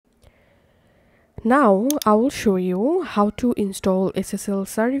Now I will show you how to install SSL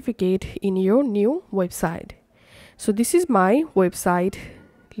certificate in your new website. So this is my website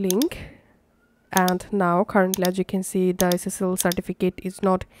link, and now currently, as you can see, the SSL certificate is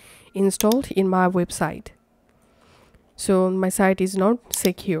not installed in my website. So my site is not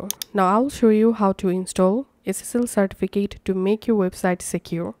secure. Now I'll show you how to install SSL certificate to make your website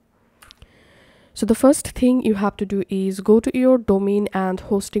secure. So the first thing you have to do is go to your domain and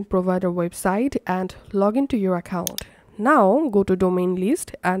hosting provider website and log into your account. Now go to domain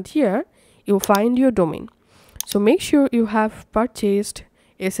list, and here you'll find your domain. So make sure you have purchased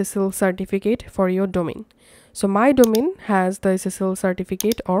SSL certificate for your domain. So my domain has the SSL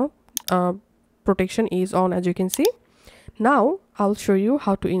certificate, or protection is on, as you can see. Now I'll show you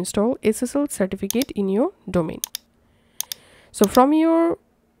how to install SSL certificate in your domain. So from your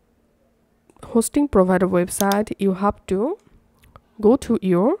hosting provider website, you have to go to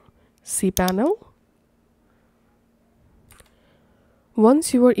your cPanel.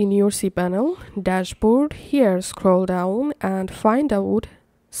 Once you are in your cPanel dashboard, here scroll down and find out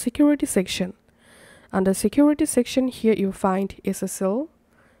security section. Under security section, here you find SSL/TLS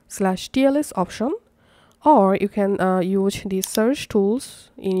option, or you can use the search tools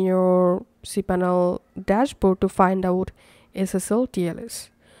in your cPanel dashboard to find out SSL/TLS.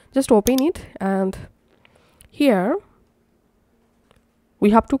 Just open it, and here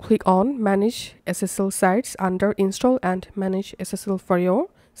we have to click on manage SSL sites under install and manage SSL for your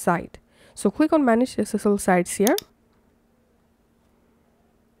site. So click on manage SSL sites here,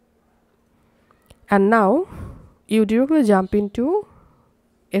 and now you directly jump into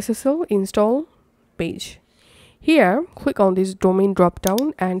SSL install page. Here click on this domain drop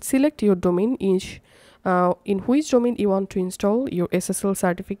down and select your domain in which domain you want to install your SSL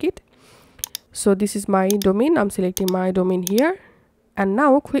certificate. So this is my domain. I'm selecting my domain here, and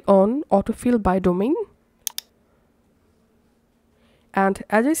now click on autofill by domain. And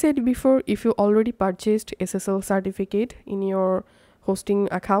as I said before, if you already purchased SSL certificate in your hosting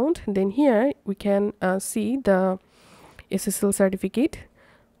account, then here we can see the SSL certificate.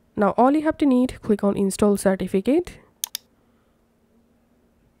 Now all you have to need, click on install certificate,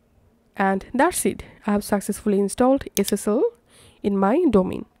 and that's it. I have successfully installed SSL in my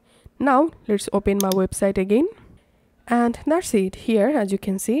domain. Now let's open my website again, and that's it. Here, as you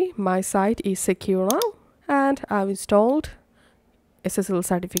can see, my site is secure now, and I've installed SSL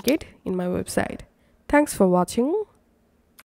certificate in my website. Thanks for watching.